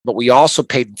but we also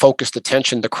paid focused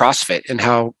attention to CrossFit and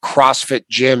how CrossFit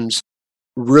gyms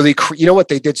really, what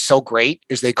they did so great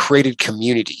is they created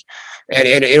community.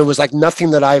 And it was like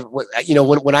nothing that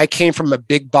when I came from a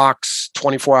big box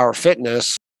 24-hour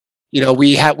fitness,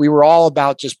 we were all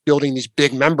about just building these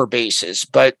big member bases,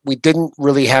 but we didn't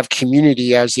really have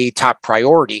community as a top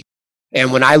priority.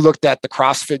 And when I looked at the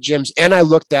CrossFit gyms and I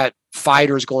looked at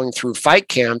fighters going through fight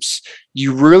camps,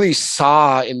 you really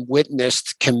saw and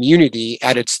witnessed community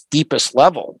at its deepest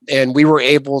level. And we were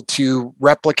able to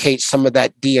replicate some of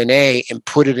that DNA and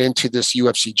put it into this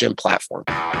UFC gym platform.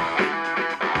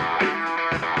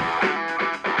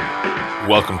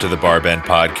 Welcome to the Barbend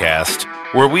Podcast,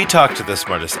 where we talk to the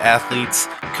smartest athletes,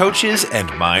 coaches, and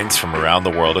minds from around the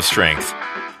world of strength.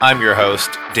 I'm your host,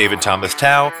 David Thomas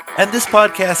Tao, and this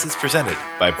podcast is presented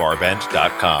by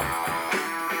Barbend.com.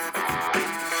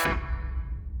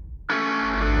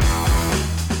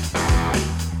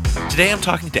 Today I'm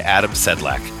talking to Adam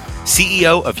Sedlak,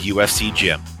 CEO of UFC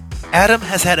Gym. Adam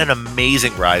has had an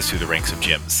amazing rise through the ranks of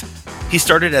gyms. He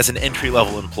started as an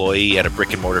entry-level employee at a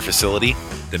brick-and-mortar facility,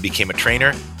 then became a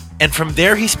trainer, and from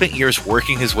there he spent years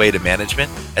working his way to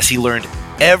management as he learned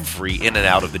every in and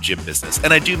out of the gym business,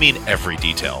 and I do mean every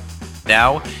detail.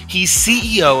 Now, he's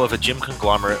CEO of a gym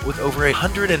conglomerate with over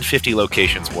 150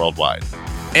 locations worldwide,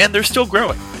 and they're still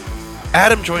growing.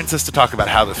 Adam joins us to talk about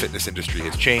how the fitness industry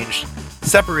has changed,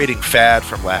 separating fad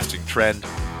from lasting trend,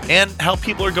 and how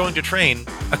people are going to train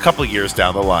a couple years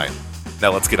down the line.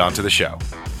 Now let's get on to the show.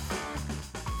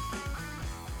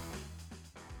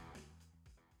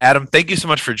 Adam, thank you so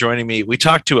much for joining me. We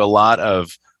talked to a lot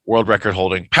of world record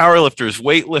holding powerlifters,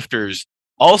 weightlifters,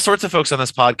 all sorts of folks on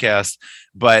this podcast.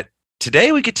 But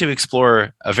today we get to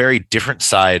explore a very different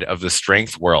side of the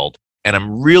strength world. And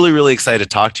I'm really, really excited to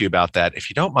talk to you about that.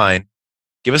 If you don't mind,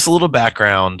 give us a little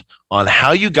background on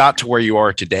how you got to where you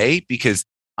are today, because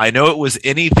I know it was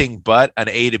anything but an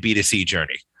A to B to C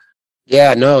journey.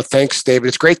 Yeah, no, thanks, David.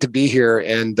 It's great to be here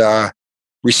and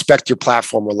respect your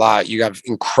platform a lot. You have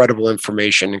incredible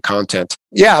information and content.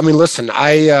 Yeah, I mean, listen,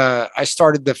 I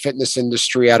started the fitness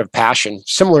industry out of passion,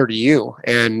 similar to you,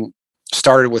 and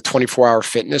started with 24-hour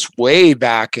fitness way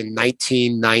back in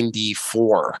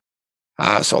 1994.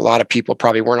 So a lot of people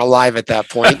probably weren't alive at that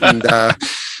point. And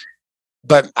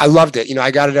but I loved it.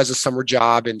 I got it as a summer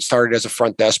job and started as a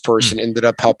front desk person, ended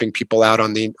up helping people out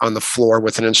on the floor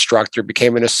with an instructor,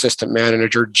 became an assistant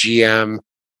manager, GM,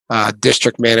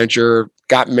 district manager,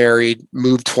 got married,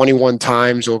 moved 21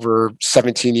 times over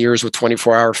 17 years with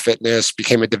 24-hour fitness,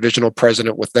 became a divisional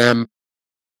president with them.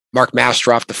 Mark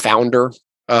Mastroff, the founder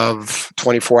of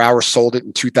 24 Hours, sold it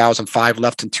in 2005,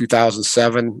 left in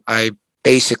 2007. I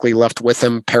basically left with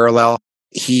him parallel.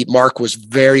 Mark was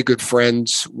very good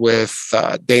friends with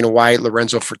Dana White,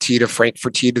 Lorenzo Fertitta, Frank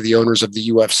Fertitta, the owners of the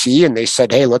UFC, and they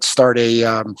said, "Hey, let's start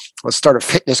a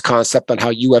fitness concept on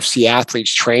how UFC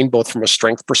athletes train, both from a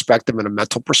strength perspective and a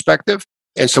mental perspective."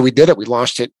 And so we did it. We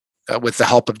launched it with the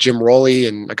help of Jim Rowley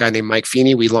and a guy named Mike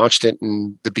Feeney. We launched it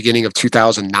in the beginning of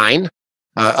 2009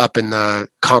 up in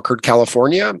Concord,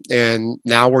 California, and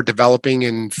now we're developing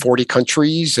in 40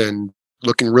 countries and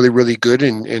looking really, really good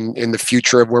in the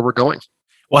future of where we're going.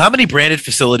 Well, how many branded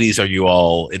facilities are you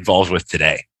all involved with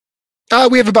today?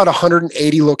 We have about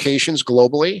 180 locations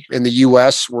globally. In the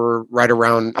US, we're right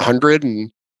around 100,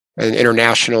 and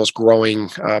international is growing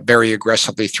very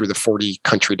aggressively through the 40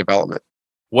 country development.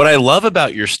 What I love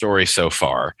about your story so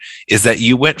far is that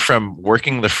you went from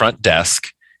working the front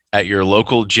desk at your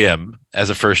local gym as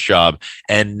a first job,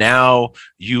 and now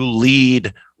you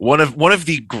lead one of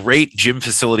the great gym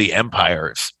facility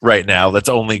empires right now that's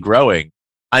only growing.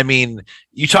 I mean,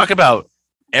 you talk about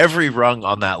every rung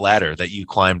on that ladder that you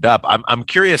climbed up. I'm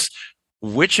curious,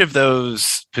 which of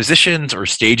those positions or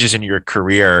stages in your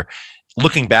career,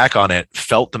 looking back on it,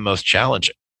 felt the most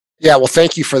challenging? Yeah, well,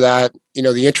 thank you for that.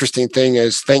 The interesting thing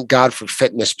is, thank God for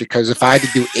fitness, because if I had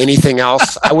to do anything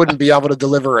else, I wouldn't be able to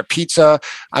deliver a pizza.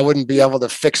 I wouldn't be able to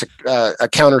fix a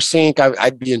countersink.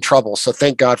 I'd be in trouble. So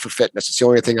thank God for fitness. It's the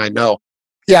only thing I know.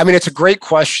 Yeah, I mean, it's a great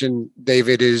question,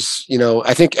 David.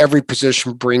 I think every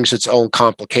position brings its own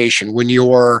complication. When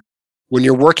you're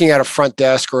working at a front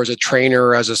desk or as a trainer,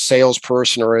 or as a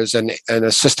salesperson, or as an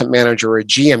assistant manager or a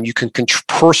GM, you can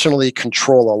personally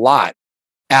control a lot.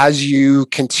 As you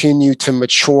continue to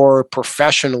mature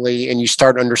professionally and you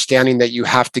start understanding that you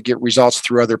have to get results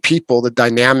through other people, the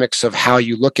dynamics of how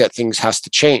you look at things has to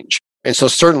change. And so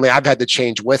certainly I've had to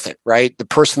change with it, right? The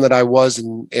person that I was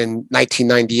in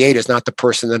 1998 is not the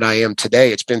person that I am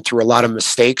today. It's been through a lot of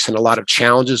mistakes and a lot of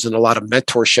challenges and a lot of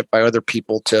mentorship by other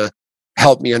people to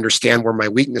help me understand where my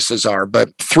weaknesses are. But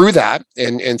through that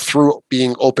and through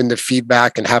being open to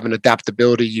feedback and having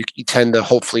adaptability, you tend to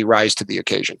hopefully rise to the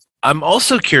occasion. I'm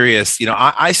also curious,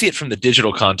 I see it from the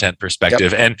digital content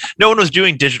perspective, and no one was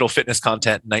doing digital fitness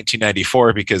content in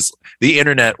 1994 because the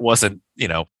internet wasn't,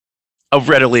 a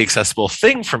readily accessible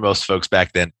thing for most folks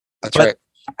back then. That's right.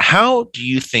 How do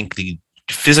you think the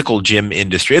physical gym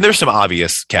industry, and there's some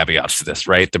obvious caveats to this,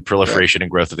 right? The proliferation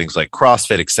and growth of things like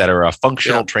CrossFit, et cetera,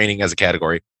 functional training as a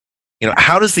category.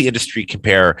 How does the industry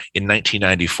compare in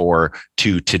 1994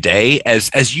 to today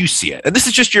as you see it? And this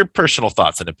is just your personal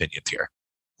thoughts and opinions here.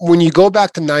 When you go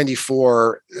back to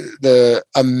 94, the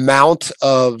amount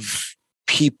of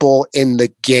people in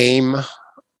the game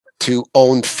to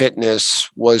own fitness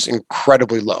was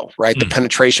incredibly low, right? The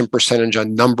penetration percentage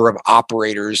on number of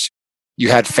operators. You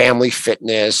had Family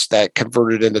Fitness that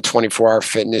converted into 24-hour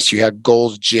fitness. You had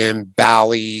Gold's Gym,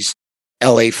 Bally's,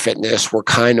 LA Fitness were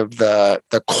kind of the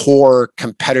core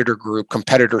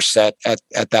competitor set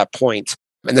at that point.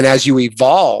 And then as you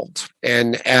evolved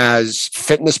and as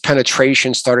fitness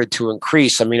penetration started to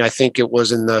increase, I think it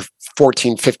was in the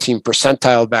 14, 15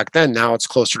 percentile back then. Now it's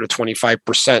closer to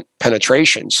 25%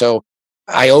 penetration. So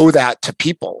I owe that to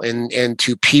people and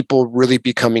to people really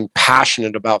becoming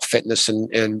passionate about fitness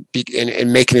and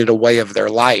making it a way of their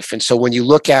life. And so when you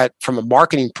look at from a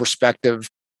marketing perspective,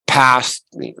 past,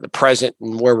 the present,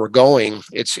 and where we're going,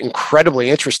 it's incredibly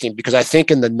interesting because I think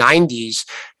in the 90s,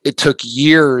 it took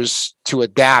years to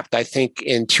adapt. I think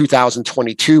in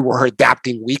 2022, we're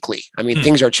adapting weekly.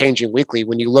 Things are changing weekly.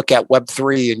 When you look at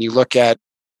Web3 and you look at,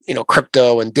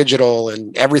 crypto and digital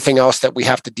and everything else that we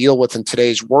have to deal with in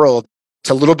today's world, it's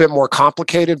a little bit more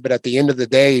complicated, but at the end of the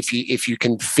day, if you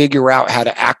can figure out how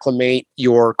to acclimate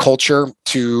your culture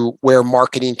to where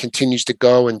marketing continues to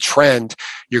go and trend,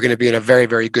 you're going to be in a very,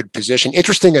 very good position.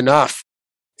 Interesting enough,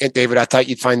 and David, I thought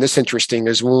you'd find this interesting,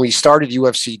 is when we started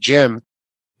UFC Gym,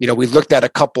 we looked at a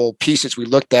couple pieces. We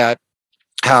looked at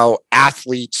how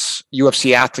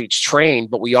UFC athletes train,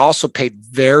 but we also paid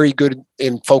very good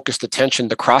and focused attention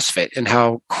to CrossFit and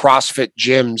how CrossFit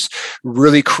gyms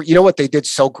really, what they did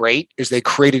so great is they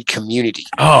created community.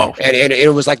 Oh, and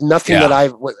it was like nothing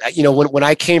that when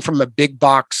I came from a big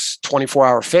box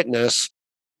 24-hour fitness,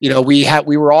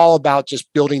 we were all about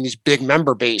just building these big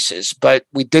member bases, but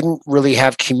we didn't really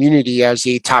have community as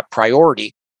a top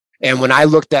priority. And when I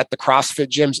looked at the CrossFit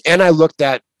gyms and I looked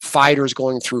at fighters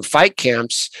going through fight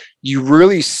camps, you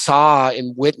really saw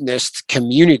and witnessed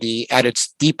community at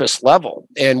its deepest level.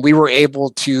 And we were able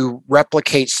to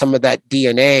replicate some of that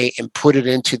DNA and put it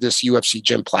into this UFC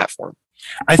Gym platform.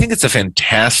 I think it's a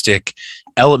fantastic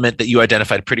element that you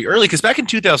identified pretty early because back in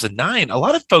 2009, a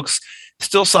lot of folks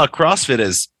still saw CrossFit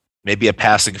as maybe a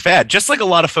passing fad, just like a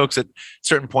lot of folks at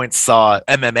certain points saw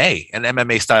MMA and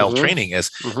MMA style training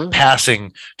as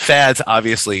passing fads.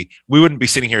 Obviously, we wouldn't be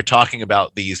sitting here talking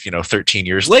about these, 13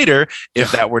 years later,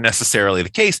 if that were necessarily the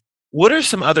case. What are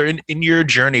some other, in your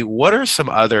journey, what are some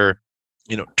other,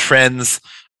 trends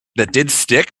that did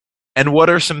stick? And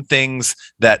what are some things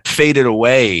that faded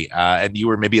away and you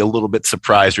were maybe a little bit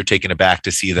surprised or taken aback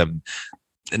to see them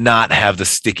not have the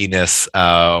stickiness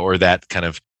or that kind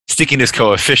of stickiness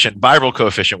coefficient, viral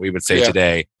coefficient, we would say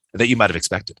today, that you might have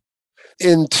expected?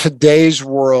 In today's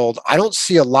world, I don't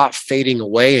see a lot fading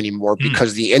away anymore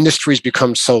because the industry's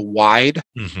become so wide.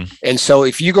 And so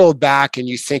if you go back and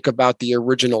you think about the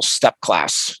original step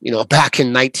class, back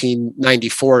in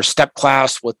 1994, step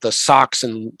class with the socks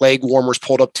and leg warmers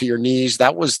pulled up to your knees,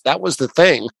 that was the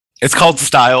thing. It's called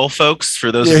style, folks,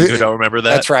 for those of you who don't remember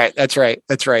that.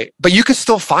 That's right. But you can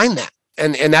still find that.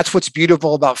 And that's what's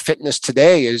beautiful about fitness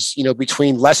today is,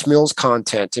 between Les Mills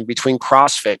content and between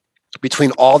CrossFit,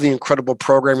 between all the incredible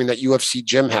programming that UFC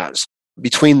Gym has,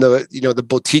 between the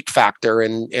boutique factor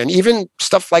and even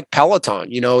stuff like Peloton,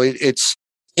 it's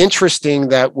interesting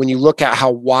that when you look at how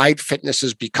wide fitness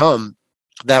has become,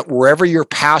 that wherever your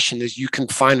passion is, you can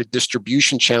find a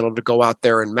distribution channel to go out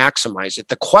there and maximize it.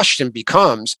 The question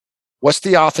becomes, what's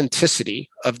the authenticity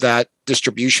of that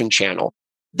distribution channel?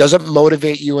 Does it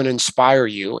motivate you and inspire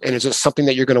you? And is it something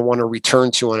that you're going to want to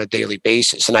return to on a daily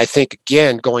basis? And I think,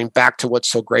 again, going back to what's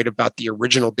so great about the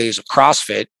original days of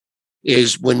CrossFit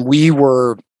is when we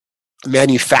were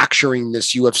manufacturing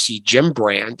this UFC Gym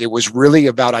brand, it was really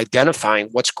about identifying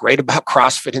what's great about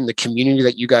CrossFit and the community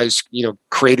that you guys,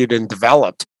 created and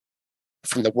developed,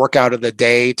 from the workout of the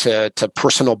day to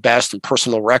personal best and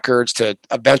personal records to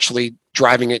eventually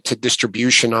driving it to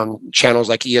distribution on channels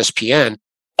like ESPN.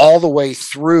 All the way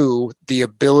through the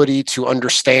ability to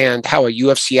understand how a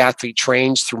UFC athlete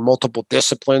trains through multiple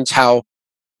disciplines, how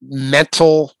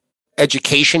mental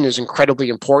education is incredibly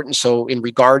important. So in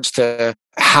regards to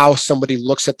how somebody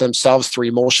looks at themselves through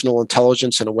emotional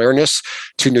intelligence and awareness,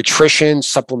 to nutrition,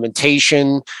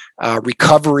 supplementation,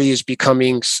 recovery is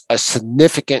becoming a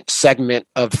significant segment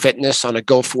of fitness on a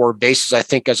go-forward basis. I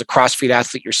think as a CrossFit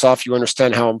athlete yourself, you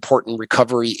understand how important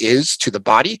recovery is to the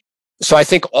body. So I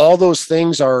think all those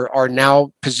things are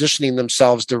now positioning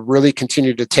themselves to really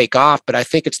continue to take off, but I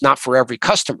think it's not for every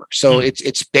customer. So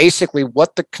it's basically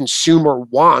what the consumer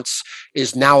wants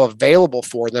is now available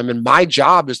for them. And my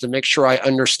job is to make sure I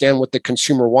understand what the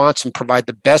consumer wants and provide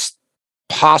the best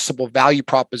possible value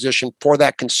proposition for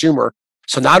that consumer.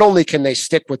 So not only can they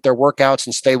stick with their workouts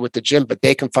and stay with the gym, but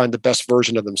they can find the best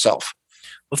version of themselves.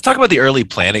 Let's talk about the early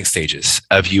planning stages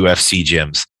of UFC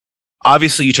gyms.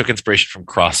 Obviously, you took inspiration from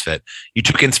CrossFit. You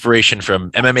took inspiration from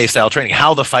MMA style training,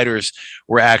 how the fighters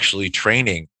were actually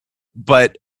training.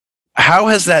 But how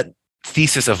has that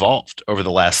thesis evolved over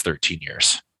the last 13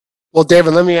 years? Well,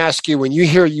 David, let me ask you, when you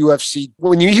hear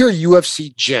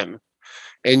UFC gym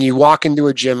and you walk into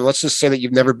a gym, let's just say that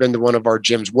you've never been to one of our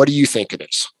gyms, what do you think it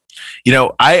is? You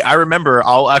know, I remember,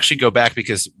 I'll actually go back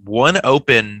because one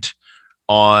opened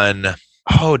on,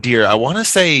 I want to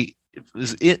say, it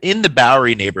was in the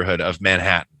Bowery neighborhood of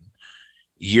Manhattan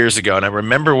years ago, and I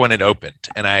remember when it opened.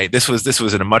 And this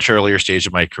was in a much earlier stage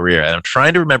of my career, and I'm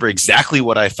trying to remember exactly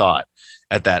what I thought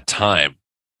at that time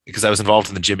because I was involved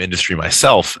in the gym industry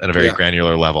myself at a very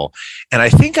granular level. And I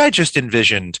think I just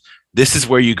envisioned this is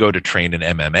where you go to train in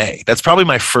MMA. That's probably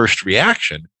my first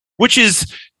reaction, which is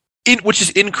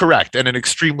incorrect and an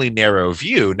extremely narrow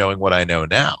view, knowing what I know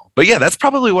now. But yeah, that's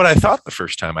probably what I thought the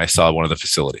first time I saw one of the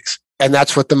facilities. And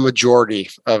that's what the majority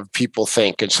of people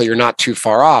think. And so you're not too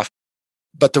far off.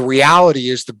 But the reality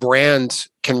is the brand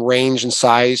can range in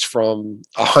size from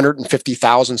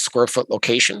 150,000 square foot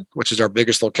location, which is our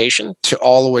biggest location, to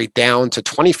all the way down to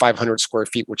 2,500 square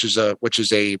feet, which is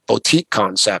a boutique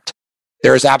concept.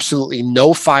 There is absolutely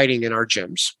no fighting in our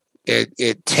gyms.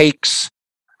 It takes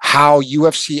how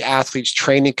UFC athletes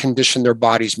train and condition their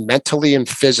bodies mentally and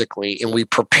physically, and we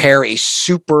prepare a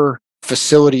super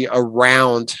facility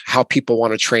around how people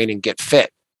want to train and get fit.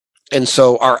 And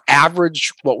so our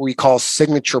average, what we call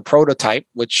signature prototype,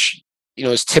 which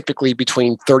is typically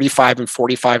between 35 and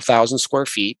 45,000 square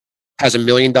feet, has $1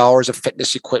 million of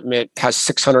fitness equipment, has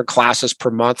 600 classes per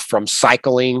month from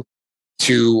cycling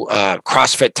to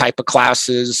CrossFit type of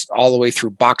classes, all the way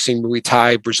through boxing, Muay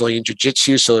Thai, Brazilian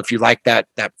Jiu-Jitsu. So if you like that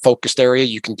focused area,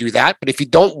 you can do that. But if you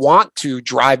don't want to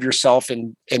drive yourself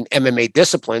in MMA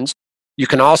disciplines, you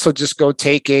can also just go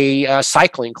take a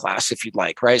cycling class if you'd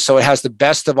like, right? So it has the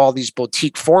best of all these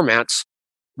boutique formats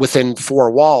within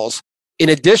four walls, in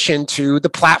addition to the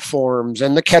platforms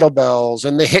and the kettlebells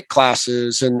and the HIIT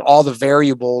classes and all the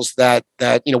variables that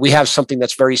we have something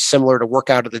that's very similar to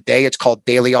Workout of the Day. It's called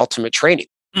Daily Ultimate Training.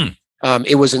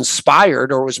 It was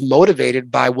inspired or was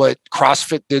motivated by what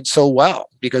CrossFit did so well,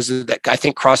 because I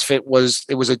think CrossFit was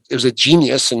a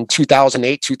genius in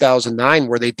 2008, 2009,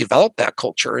 where they developed that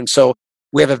culture. And so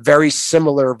we have a very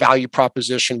similar value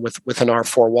proposition within our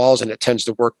four walls, and it tends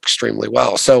to work extremely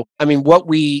well. So, I mean,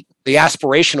 the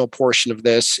aspirational portion of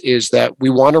this is that we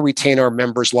want to retain our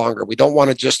members longer. We don't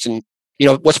want to just,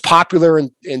 what's popular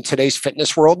in today's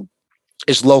fitness world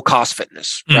is low cost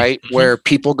fitness, right? Where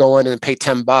people go in and pay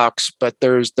 $10, but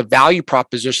the value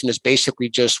proposition is basically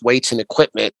just weights and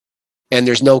equipment. And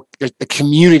the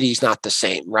community is not the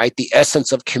same, right? The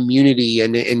essence of community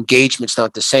and engagement's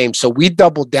not the same. So we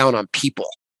doubled down on people.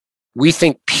 We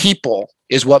think people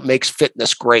is what makes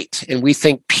fitness great. And we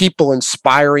think people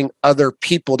inspiring other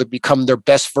people to become their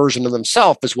best version of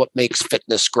themselves is what makes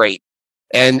fitness great.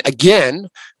 And again,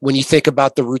 when you think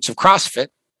about the roots of CrossFit,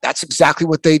 that's exactly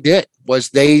what they did,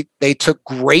 was they took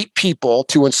great people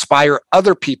to inspire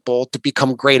other people to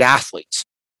become great athletes.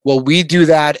 Well, we do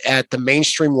that at the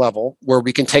mainstream level, where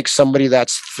we can take somebody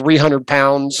that's 300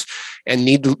 pounds and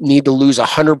need to lose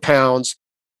 100 pounds.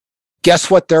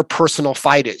 Guess what their personal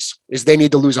fight is they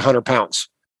need to lose 100 pounds.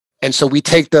 And so we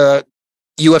take the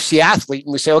UFC athlete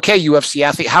and we say, okay, UFC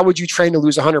athlete, how would you train to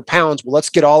lose 100 pounds? Well, let's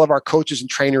get all of our coaches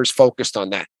and trainers focused on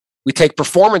that. We take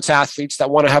performance athletes that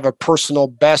want to have a personal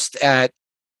best at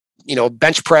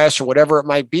bench press or whatever it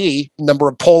might be, number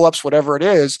of pull-ups, whatever it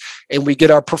is, and we get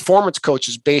our performance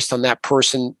coaches based on that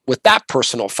person with that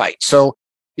personal fight. So,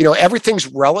 everything's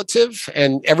relative,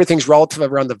 and everything's relative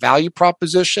around the value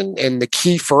proposition. And the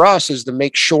key for us is to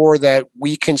make sure that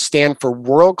we can stand for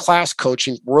world-class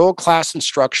coaching, world-class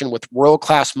instruction with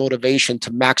world-class motivation to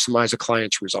maximize a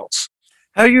client's results.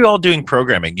 How are you all doing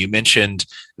programming? You mentioned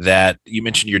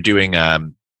you're doing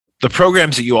the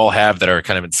programs that you all have that are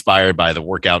kind of inspired by the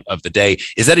Workout of the Day.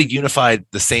 Is that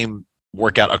the same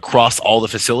workout across all the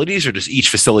facilities, or does each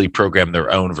facility program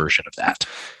their own version of that?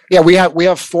 Yeah, we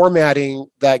have formatting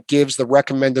that gives the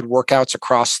recommended workouts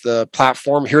across the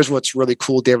platform. Here's what's really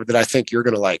cool, David, that I think you're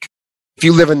going to like. If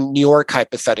you live in New York,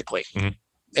 hypothetically,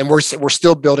 and we're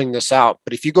still building this out,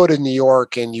 but if you go to New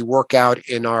York and you work out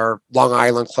in our Long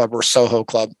Island club or Soho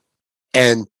club,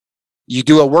 and you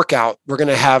do a workout, we're going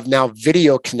to have now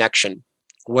video connection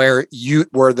where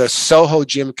the Soho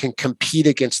gym can compete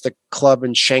against the club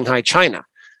in Shanghai, China,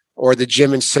 or the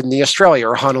gym in Sydney, Australia,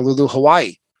 or Honolulu,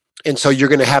 Hawaii. And so you're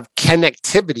going to have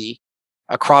connectivity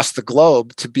across the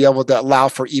globe to be able to allow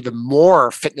for even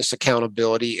more fitness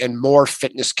accountability and more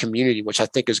fitness community, which I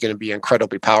think is going to be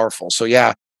incredibly powerful. So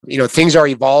yeah, things are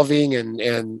evolving and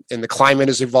the climate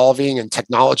is evolving and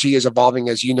technology is evolving,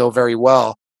 as you know very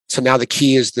well. So now the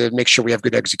key is to make sure we have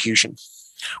good execution.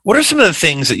 What are some of the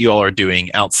things that you all are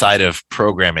doing outside of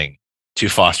programming to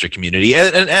foster community?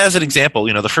 And as an example,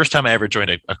 the first time I ever joined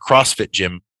a CrossFit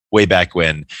gym way back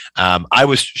when, I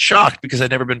was shocked because I'd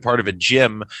never been part of a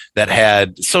gym that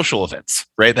had social events,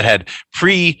 right? That had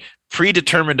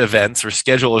predetermined events or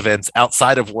schedule events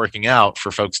outside of working out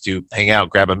for folks to hang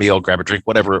out, grab a meal, grab a drink,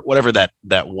 whatever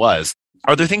that was.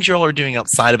 Are there things you all are doing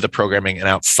outside of the programming and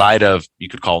outside of, you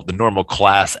could call it the normal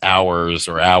class hours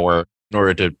or hour, in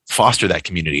order to foster that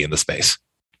community in the space?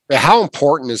 How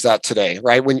important is that today,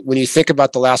 right? When you think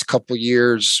about the last couple of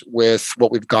years with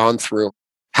what we've gone through,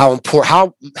 how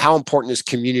important is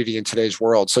community in today's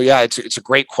world? So yeah, it's a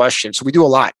great question. So we do a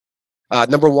lot.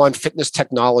 Number one, fitness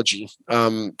technology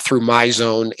through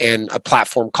MyZone and a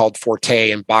platform called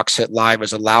Forte and BoxHit Live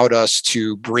has allowed us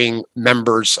to bring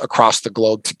members across the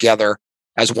globe together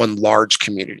as one large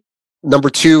community.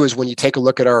 Number two is when you take a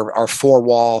look at our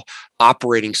four-wall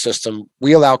operating system,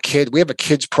 we have a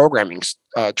kids programming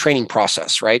training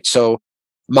process, right? So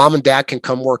mom and dad can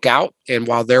come work out, and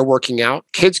while they're working out,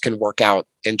 kids can work out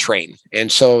and train.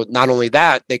 And so not only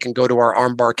that, they can go to our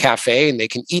Armbar Cafe and they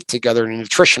can eat together in a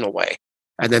nutritional way.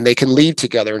 And then they can leave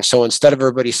together. And so instead of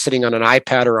everybody sitting on an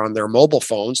iPad or on their mobile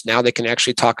phones, now they can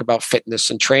actually talk about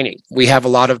fitness and training. We have a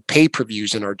lot of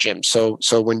pay-per-views in our gym. So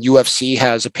when UFC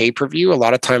has a pay-per-view, a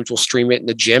lot of times we'll stream it in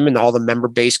the gym and all the member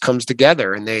base comes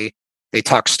together and they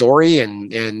talk story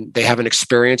and they have an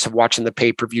experience of watching the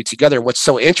pay-per-view together. And what's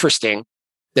so interesting,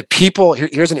 the people,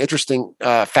 here's an interesting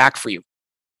fact for you.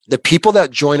 The people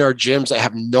that join our gyms that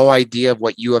have no idea of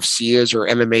what UFC is or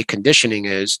MMA conditioning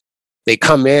is, they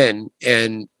come in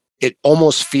and it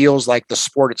almost feels like the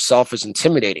sport itself is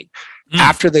intimidating.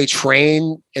 After they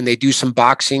train and they do some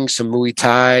boxing, some Muay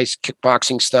Thai,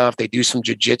 kickboxing stuff, they do some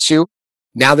jiu-jitsu,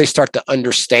 now they start to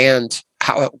understand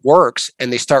how it works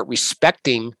and they start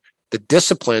respecting the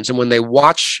disciplines. And when they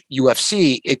watch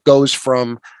UFC, it goes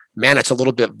from, man, it's a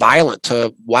little bit violent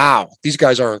to, wow, these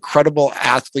guys are incredible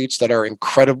athletes that are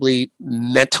incredibly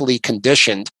mentally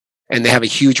conditioned. And they have a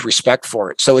huge respect for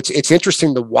it. So it's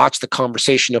interesting to watch the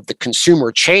conversation of the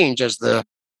consumer change as the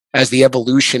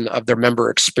evolution of their member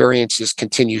experiences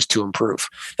continues to improve.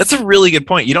 That's a really good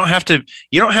point. You don't have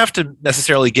to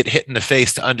necessarily get hit in the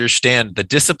face to understand the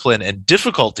discipline and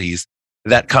difficulties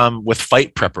that come with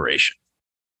fight preparation.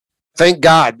 Thank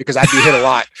God, because I'd be hit a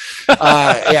lot.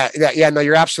 No,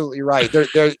 you're absolutely right.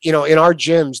 There, in our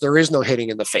gyms, there is no hitting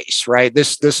in the face, right?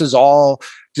 This is all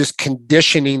just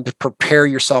conditioning to prepare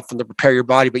yourself and to prepare your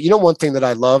body. But one thing that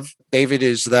I love, David,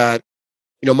 is that,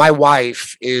 my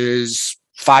wife is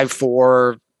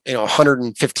 5'4",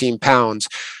 115 pounds.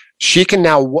 She can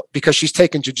now, because she's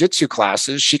taken jiu-jitsu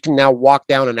classes, she can now walk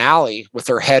down an alley with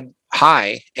her head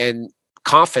high and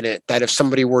confident that if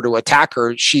somebody were to attack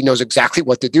her, she knows exactly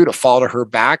what to do to fall to her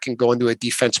back and go into a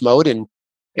defense mode and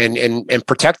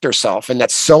protect herself. And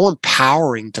that's so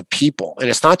empowering to people. And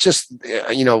it's not just,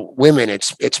 women,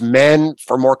 it's men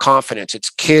for more confidence. It's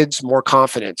kids, more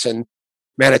confidence. And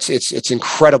man, it's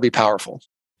incredibly powerful.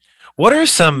 What are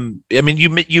some, you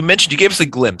mentioned, you gave us a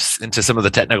glimpse into some of the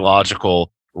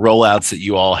technological rollouts that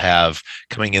you all have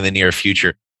coming in the near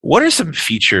future. What are some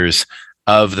features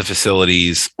of the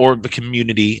facilities or the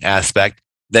community aspect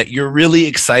that you're really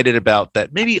excited about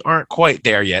that maybe aren't quite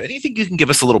there yet? Anything you can give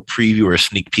us a little preview or a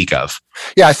sneak peek of?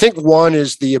 Yeah, I think one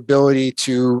is the ability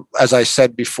to, as I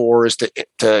said before, is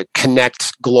to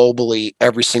connect globally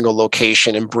every single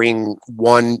location and bring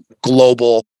one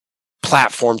global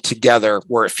platform together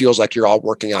where it feels like you're all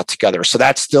working out together. So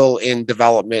that's still in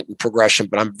development and progression,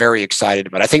 but I'm very excited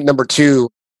about it. I think number two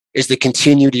is the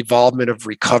continued evolvement of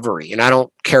recovery. And I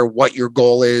don't care what your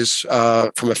goal is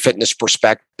from a fitness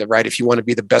perspective, right? If you want to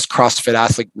be the best CrossFit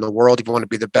athlete in the world, if you want to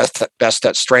be the best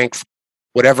at strength,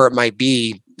 whatever it might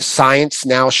be, science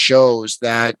now shows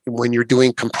that when you're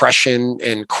doing compression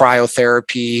and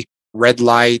cryotherapy red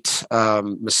light,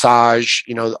 massage,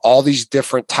 all these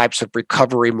different types of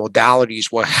recovery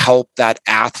modalities will help that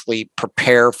athlete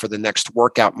prepare for the next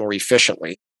workout more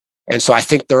efficiently. And so I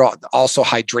think there are also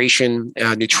hydration,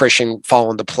 nutrition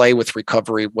fall into play with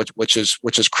recovery, which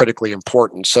is critically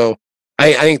important. So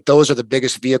I think those are the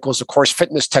biggest vehicles. Of course,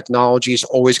 fitness technology is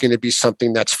always going to be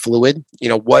something that's fluid.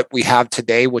 What we have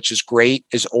today, which is great,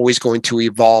 is always going to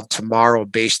evolve tomorrow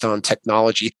based on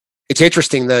technology. It's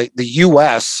interesting, the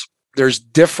US, there's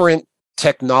different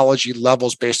technology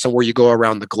levels based on where you go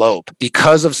around the globe.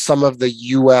 Because of some of the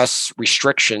US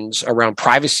restrictions around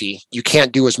privacy, you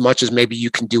can't do as much as maybe you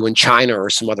can do in China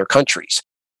or some other countries.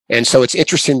 And so it's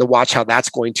interesting to watch how that's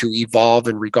going to evolve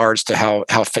in regards to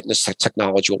how fitness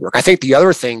technology will work. I think the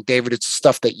other thing, David, it's the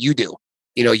stuff that you do.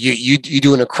 You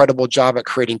do an incredible job at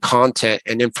creating content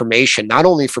and information, not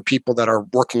only for people that are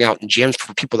working out in gyms,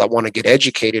 for people that want to get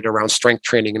educated around strength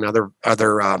training and other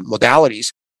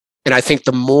modalities. And I think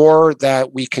the more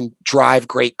that we can drive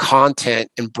great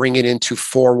content and bring it into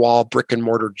four-wall brick and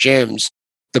mortar gyms,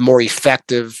 the more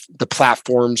effective the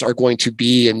platforms are going to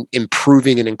be in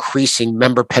improving and increasing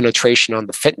member penetration on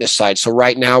the fitness side. So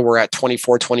right now we're at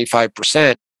 24,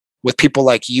 25%. With people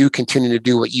like you continuing to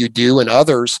do what you do and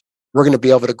others, we're going to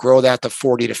be able to grow that to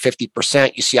 40 to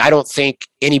 50%. You see, I don't think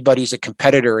anybody's a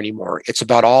competitor anymore. It's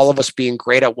about all of us being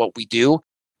great at what we do,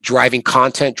 driving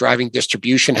content, driving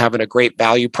distribution, having a great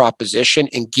value proposition,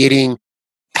 and getting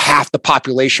half the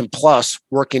population plus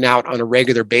working out on a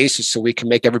regular basis so we can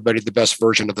make everybody the best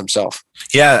version of themselves.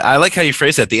 Yeah, I like how you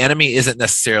phrase that. The enemy isn't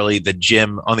necessarily the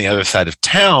gym on the other side of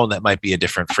town that might be a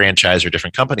different franchise or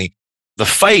different company. The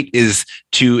fight is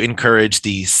to encourage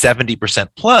the 70%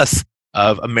 plus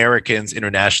of Americans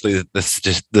internationally. The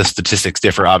statistics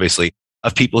differ, obviously,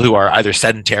 of people who are either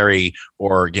sedentary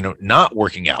or not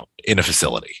working out in a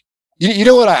facility. You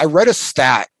know what? I read a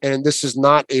stat, and this is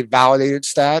not a validated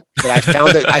stat, but I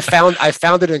found it. I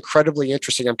found it incredibly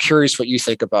interesting. I'm curious what you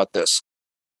think about this.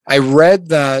 I read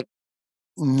that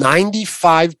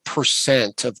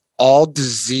 95% of all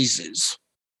diseases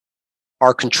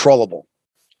are controllable.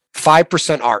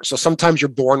 5% aren't. So sometimes you're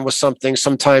born with something,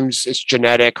 sometimes it's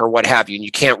genetic or what have you, and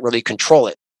you can't really control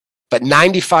it. But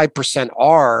 95%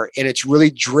 are, and it's really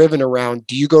driven around,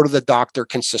 do you go to the doctor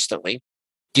consistently?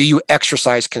 Do you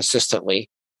exercise consistently?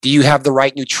 Do you have the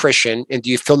right nutrition? And do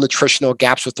you fill nutritional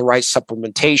gaps with the right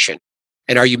supplementation?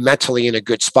 And are you mentally in a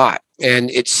good spot?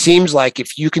 And it seems like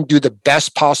if you can do the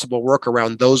best possible work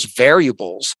around those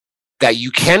variables, that you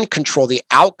can control the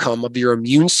outcome of your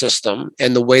immune system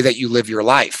and the way that you live your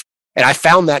life. And I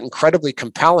found that incredibly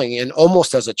compelling, and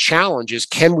almost as a challenge is,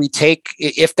 can we take,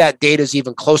 if that data is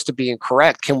even close to being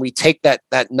correct, can we take that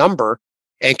number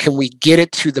and can we get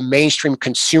it to the mainstream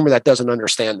consumer that doesn't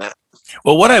understand that?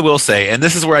 Well, what I will say, and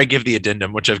this is where I give the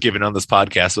addendum, which I've given on this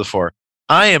podcast before,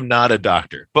 I am not a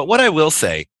doctor, but what I will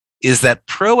say is that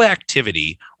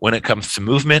proactivity when it comes to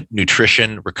movement,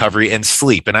 nutrition, recovery, and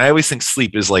sleep, and I always think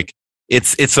sleep is like,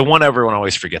 it's the one everyone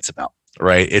always forgets about,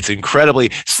 right? It's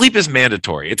sleep is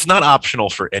mandatory. It's not optional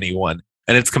for anyone,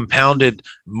 and it's compounded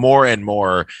more and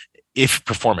more if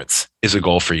performance is a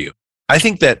goal for you. I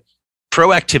think that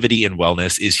proactivity in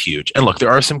wellness is huge. And look, there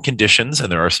are some conditions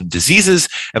and there are some diseases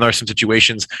and there are some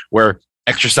situations where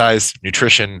exercise,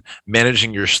 nutrition,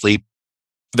 managing your sleep,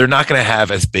 they're not going to have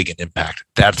as big an impact.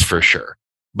 That's for sure.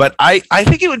 But I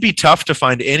think it would be tough to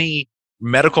find any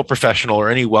medical professional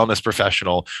or any wellness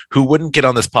professional who wouldn't get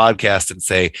on this podcast and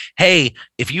say, hey,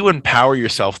 if you empower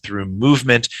yourself through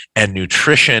movement and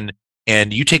nutrition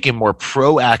and you take a more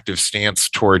proactive stance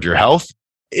toward your health,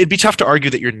 it'd be tough to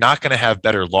argue that you're not going to have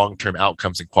better long-term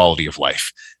outcomes and quality of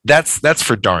life. That's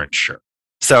for darn sure.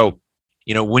 So,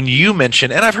 when you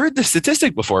mention, and I've heard this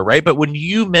statistic before, right? But when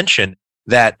you mention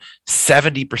that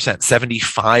 70%,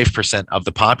 75% of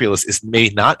the populace is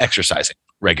maybe not exercising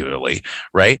regularly,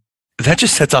 right? That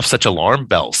just sets off such alarm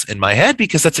bells in my head,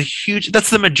 because that's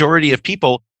the majority of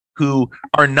people who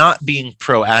are not being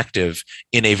proactive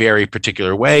in a very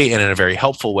particular way and in a very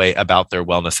helpful way about their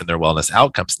wellness and their wellness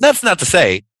outcomes. And that's not to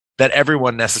say that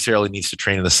everyone necessarily needs to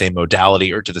train in the same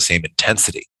modality or to the same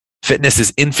intensity. Fitness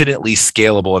is infinitely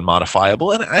scalable and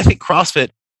modifiable. And I think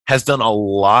CrossFit has done a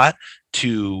lot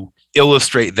to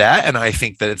illustrate that. And I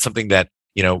think that it's something that,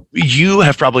 you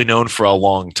have probably known for a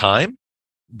long time,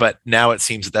 but now it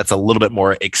seems that that's a little bit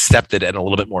more accepted and a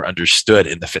little bit more understood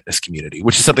in the fitness community,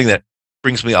 which is something that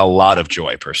brings me a lot of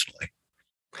joy personally.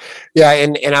 Yeah,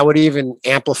 and I would even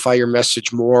amplify your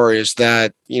message more is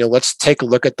that, let's take a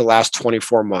look at the last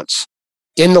 24 months.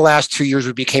 In the last 2 years,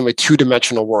 we became a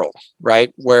two-dimensional world,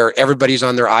 right? Where everybody's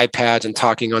on their iPads and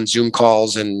talking on Zoom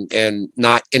calls and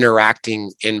not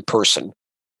interacting in person.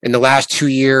 In the last 2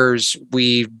 years,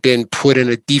 we've been put in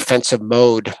a defensive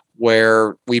mode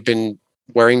where we've been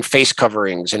wearing face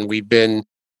coverings and we've been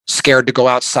scared to go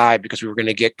outside because we were going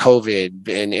to get COVID.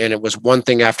 And it was one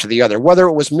thing after the other. Whether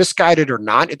it was misguided or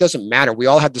not, it doesn't matter. We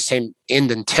all had the same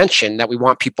end intention that we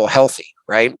want people healthy,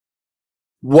 right?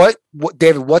 What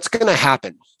David, what's going to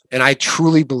happen? And I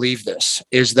truly believe this,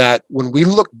 is that when we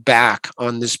look back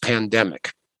on this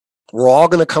pandemic, we're all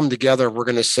going to come together. We're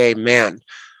going to say, man,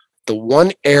 the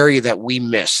one area that we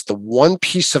miss, the one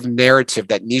piece of narrative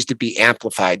that needs to be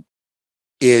amplified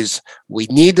is we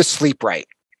need to sleep right.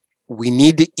 We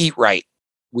need to eat right.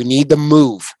 We need to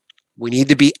move. We need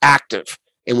to be active,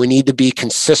 and we need to be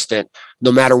consistent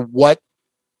no matter what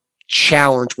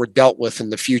challenge we're dealt with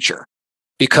in the future.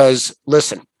 Because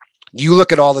listen, you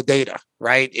look at all the data,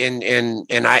 right? And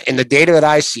the data that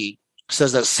I see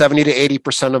says that 70 to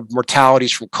 80% of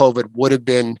mortalities from COVID would have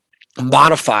been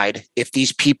modified if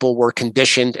these people were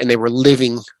conditioned and they were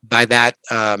living by that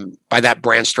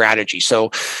brand strategy.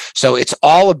 So it's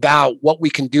all about what we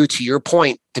can do, to your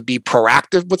point, to be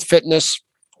proactive with fitness.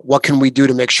 What can we do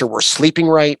to make sure we're sleeping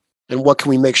right? And what can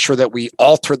we make sure that we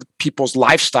alter the people's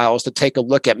lifestyles to take a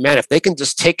look at, man, if they can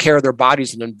just take care of their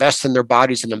bodies and invest in their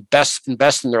bodies and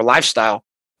invest in their lifestyle,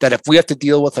 that if we have to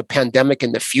deal with a pandemic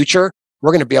in the future,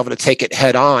 we're going to be able to take it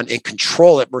head on and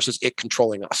control it versus it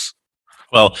controlling us.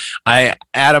 Well,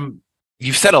 Adam,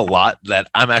 you've said a lot that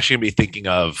I'm actually going to be thinking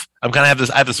of. I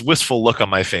have this wistful look on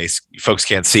my face. You folks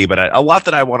can't see, but a lot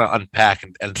that I want to unpack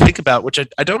and think about, which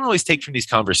I don't always take from these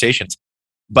conversations.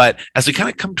 But as we kind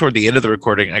of come toward the end of the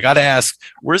recording, I got to ask,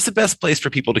 where's the best place for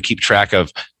people to keep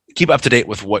up to date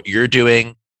with what you're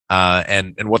doing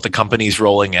and what the company's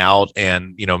rolling out,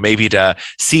 and maybe to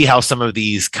see how some of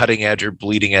these cutting edge or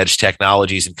bleeding edge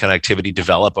technologies and connectivity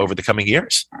develop over the coming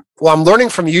years? Well, I'm learning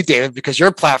from you, David, because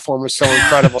your platform is so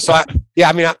incredible. So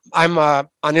I'm on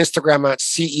Instagram at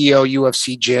CEO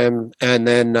UFC Gym, and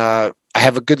then I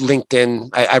have a good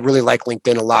LinkedIn. I really like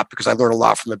LinkedIn a lot because I learn a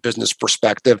lot from a business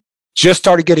perspective. Just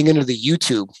started getting into the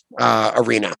YouTube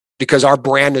arena because our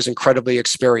brand is incredibly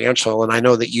experiential. And I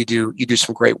know that you do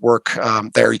some great work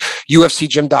there.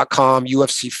 UFCgym.com,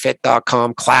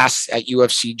 UFCfit.com, class at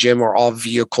UFC Gym are all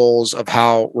vehicles of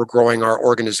how we're growing our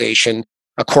organization.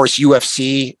 Of course,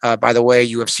 UFC, by the way,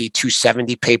 UFC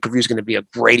 270 pay-per-view is going to be a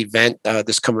great event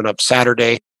this coming up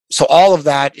Saturday. So all of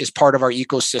that is part of our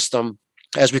ecosystem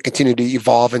as we continue to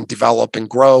evolve and develop and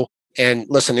grow. And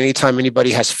listen, anytime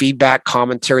anybody has feedback,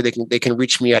 commentary, they can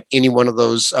reach me at any one of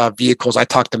those vehicles. I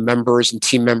talk to members and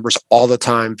team members all the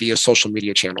time via social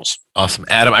media channels. Awesome.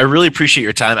 Adam, I really appreciate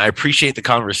your time. I appreciate the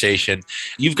conversation.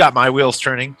 You've got my wheels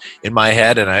turning in my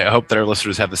head, and I hope that our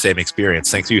listeners have the same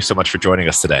experience. Thank you so much for joining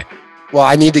us today. Well,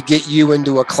 I need to get you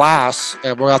into a class,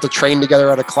 and we'll have to train together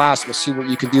at a class. We'll see what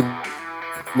you can do.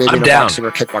 Maybe in a boxing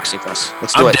or kickboxing class.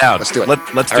 Let's do it. I'm down. Let's do it.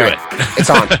 Let's do it. It's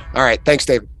on. All right. Thanks,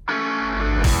 Dave.